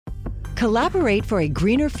Collaborate for a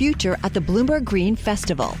greener future at the Bloomberg Green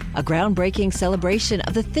Festival, a groundbreaking celebration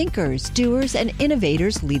of the thinkers, doers, and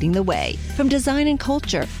innovators leading the way. From design and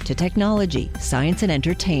culture to technology, science, and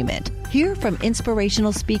entertainment. Hear from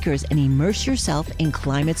inspirational speakers and immerse yourself in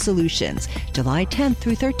climate solutions. July 10th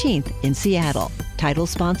through 13th in Seattle. Title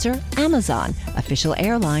sponsor, Amazon. Official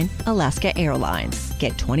airline, Alaska Airlines.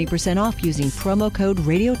 Get 20% off using promo code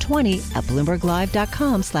radio20 at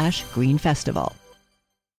bloomberglive.com/greenfestival.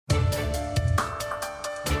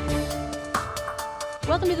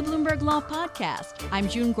 Welcome to the Bloomberg Law Podcast. I'm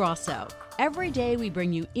June Grosso. Every day we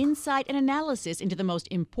bring you insight and analysis into the most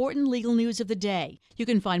important legal news of the day. You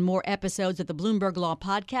can find more episodes of the Bloomberg Law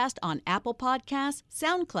Podcast on Apple Podcasts,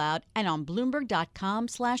 SoundCloud, and on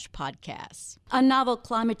Bloomberg.com/podcasts. A novel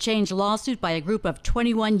climate change lawsuit by a group of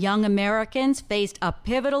 21 young Americans faced a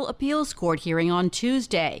pivotal appeals court hearing on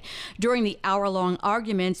Tuesday. During the hour-long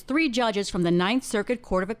arguments, 3 judges from the Ninth Circuit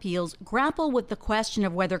Court of Appeals grapple with the question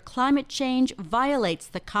of whether climate change violates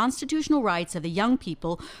the constitutional rights of the young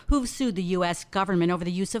people who've sued the U.S. government over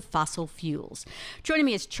the use of fossil fuels. Joining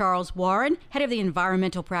me is Charles Warren, head of the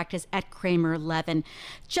environmental practice at Kramer Levin.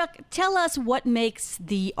 Chuck, tell us what makes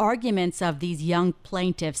the arguments of these young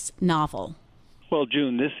plaintiffs novel. Well,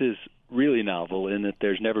 June, this is really novel in that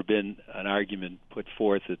there's never been an argument put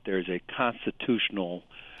forth that there's a constitutional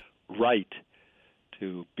right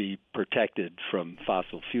to be protected from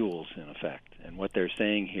fossil fuels, in effect. And what they're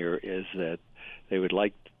saying here is that they would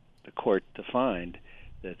like the court to find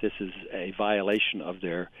that this is a violation of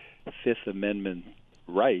their Fifth Amendment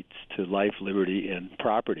rights to life, liberty, and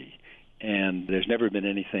property. And there's never been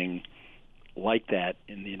anything like that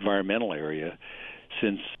in the environmental area,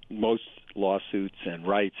 since most lawsuits and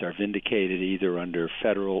rights are vindicated either under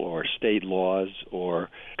federal or state laws or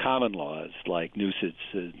common laws like nuisance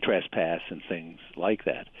and trespass and things like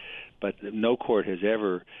that. But no court has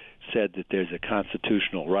ever said that there's a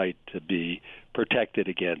constitutional right to be protected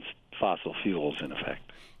against fossil fuels, in effect.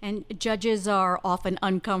 And judges are often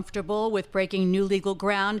uncomfortable with breaking new legal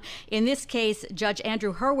ground. In this case, Judge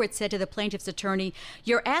Andrew Hurwitz said to the plaintiff's attorney,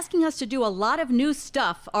 "You're asking us to do a lot of new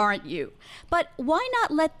stuff, aren't you? But why not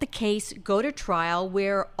let the case go to trial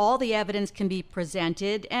where all the evidence can be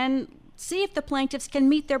presented and see if the plaintiffs can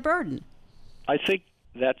meet their burden?" I think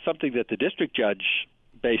that's something that the district judge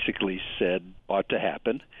basically said ought to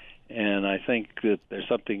happen. And I think that there's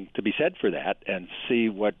something to be said for that, and see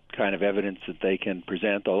what kind of evidence that they can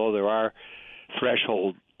present, although there are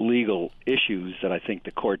threshold legal issues that I think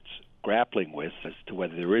the court's grappling with as to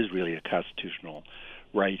whether there is really a constitutional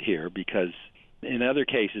right here, because in other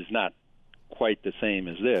cases, not quite the same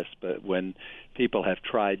as this, but when people have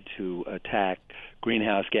tried to attack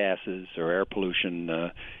greenhouse gases or air pollution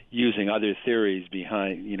using other theories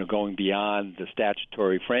behind, going beyond the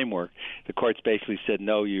statutory framework, the courts basically said,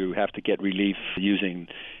 no, you have to get relief using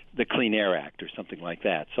the Clean Air Act or something like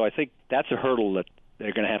that. So I think that's a hurdle that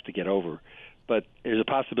they're going to have to get over. But there's a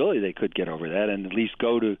possibility they could get over that and at least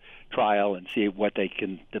go to trial and see what they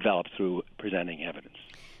can develop through presenting evidence.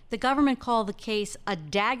 The government called the case a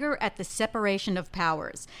dagger at the separation of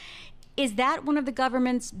powers. Is that one of the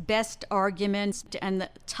government's best arguments and the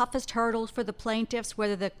toughest hurdles for the plaintiffs,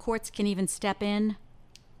 whether the courts can even step in?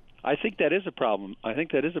 I think that is a problem. I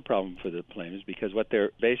think that is a problem for the plaintiffs, because what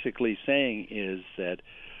they're basically saying is that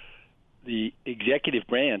the executive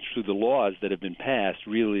branch, through the laws that have been passed,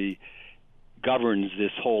 really governs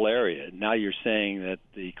this whole area. Now you're saying that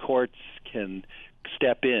the courts can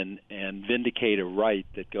step in and vindicate a right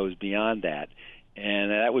that goes beyond that,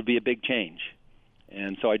 and that would be a big change.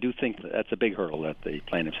 And so I do think that's a big hurdle that the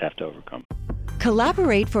plaintiffs have to overcome.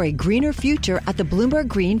 Collaborate for a greener future at the Bloomberg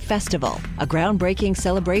Green Festival, a groundbreaking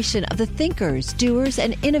celebration of the thinkers, doers,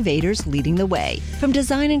 and innovators leading the way. From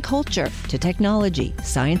design and culture to technology,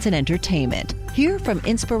 science, and entertainment. Hear from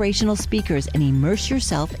inspirational speakers and immerse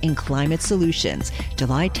yourself in climate solutions.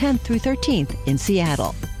 July 10th through 13th in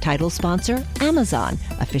Seattle. Title sponsor, Amazon.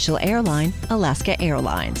 Official airline, Alaska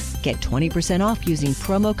Airlines. Get 20% off using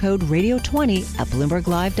promo code radio20 at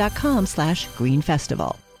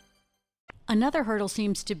bloomberglive.com/greenfestival. Another hurdle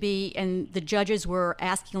seems to be, and the judges were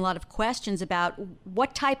asking a lot of questions about,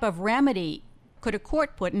 what type of remedy could a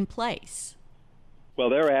court put in place? Well,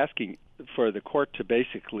 they're asking for the court to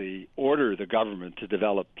basically order the government to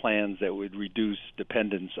develop plans that would reduce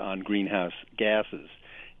dependence on greenhouse gases.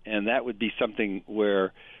 And that would be something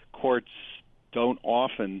where courts don't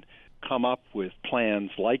often come up with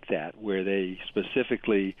plans like that, where they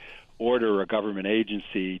specifically order a government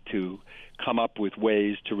agency to come up with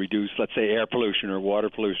ways to reduce, let's say, air pollution or water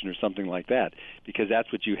pollution or something like that, because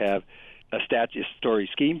that's what you have a statutory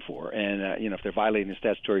scheme for. And, if they're violating a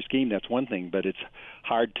statutory scheme, that's one thing, but it's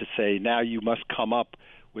hard to say now you must come up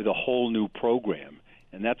with a whole new program.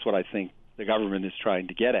 And that's what I think the government is trying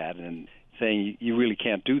to get at, and saying you really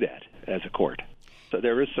can't do that as a court. So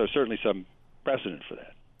there is certainly some precedent for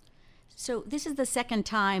that. So this is the second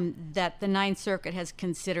time that the Ninth Circuit has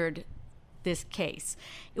considered this case.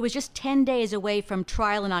 It was just 10 days away from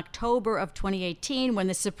trial in October of 2018 when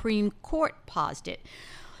the Supreme Court paused it.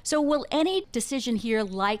 So will any decision here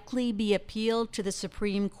likely be appealed to the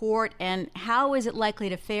Supreme Court, and how is it likely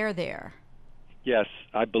to fare there? Yes,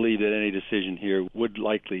 I believe that any decision here would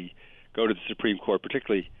likely go to the Supreme Court,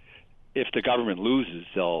 particularly if the government loses,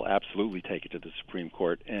 they'll absolutely take it to the Supreme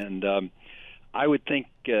Court. And I would think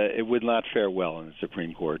it would not fare well in the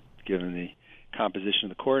Supreme Court, given the composition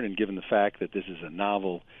of the court and given the fact that this is a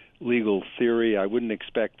novel legal theory. I wouldn't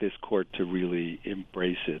expect this court to really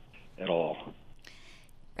embrace it at all.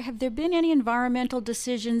 Have there been any environmental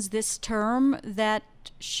decisions this term that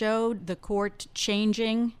showed the court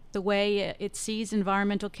changing the way it sees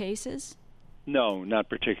environmental cases? No, not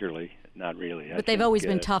particularly. Not really. But they've always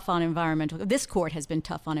been tough on environmental. This court has been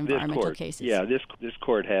tough on environmental cases. Yeah, this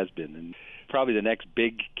court has been. And probably the next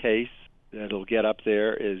big case that'll get up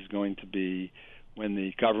there is going to be when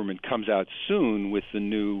the government comes out soon with the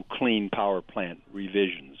new Clean Power Plant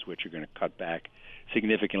revisions, which are going to cut back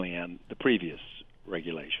significantly on the previous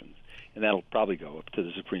regulations. And that'll probably go up to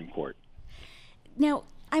the Supreme Court. Now,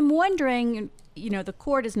 I'm wondering, the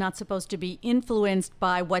court is not supposed to be influenced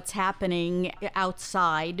by what's happening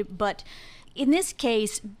outside, but in this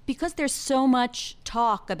case, because there's so much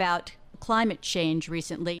talk about climate change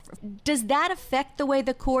recently, does that affect the way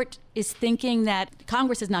the court is thinking that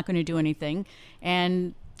Congress is not going to do anything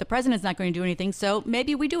and the president's not going to do anything, so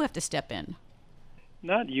maybe we do have to step in?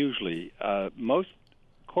 Not usually. Most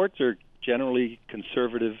courts are generally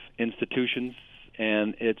conservative institutions,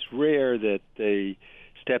 and it's rare that they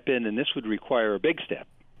step in, and this would require a big step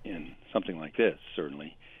in something like this,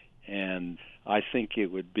 certainly. And I think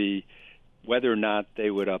it would be whether or not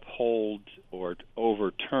they would uphold or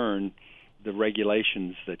overturn the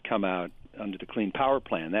regulations that come out under the Clean Power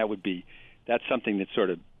Plan. That's something that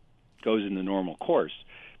sort of goes in the normal course.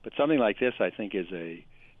 But something like this, I think, is a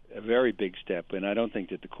very big step, and I don't think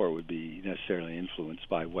that the court would be necessarily influenced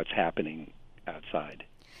by what's happening outside.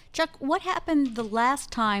 Chuck, what happened the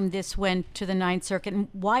last time this went to the Ninth Circuit, and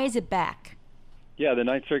why is it back? Yeah, the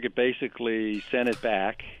Ninth Circuit basically sent it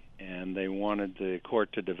back, and they wanted the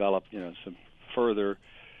court to develop, some further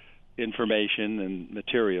information and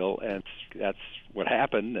material, and that's what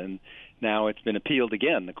happened. And now it's been appealed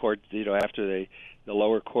again. The court, after the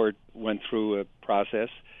lower court went through a process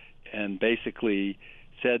and basically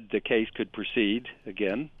said the case could proceed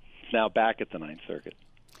again, it's now back at the Ninth Circuit.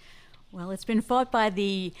 Well, it's been fought by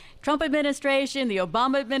the Trump administration, the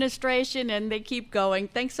Obama administration, and they keep going.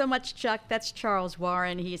 Thanks so much, Chuck. That's Charles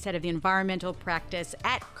Warren. He's head of the environmental practice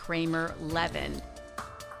at Kramer Levin.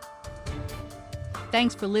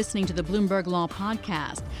 Thanks for listening to the Bloomberg Law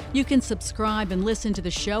Podcast. You can subscribe and listen to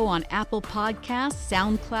the show on Apple Podcasts,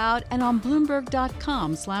 SoundCloud, and on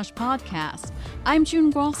Bloomberg.com/podcast. I'm June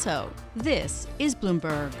Grosso. This is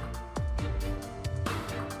Bloomberg.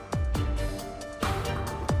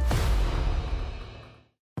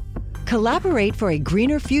 Collaborate for a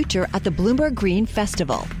greener future at the Bloomberg Green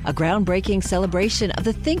Festival, a groundbreaking celebration of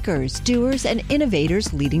the thinkers, doers, and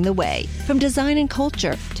innovators leading the way. From design and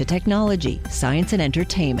culture to technology, science, and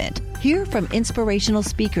entertainment. Hear from inspirational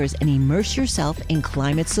speakers and immerse yourself in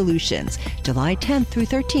climate solutions. July 10th through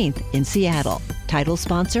 13th in Seattle. Title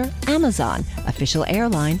sponsor, Amazon. Official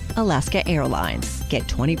airline, Alaska Airlines. Get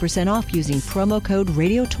 20% off using promo code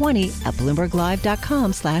RADIO20 at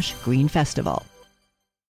BloombergLive.com/Green Festival.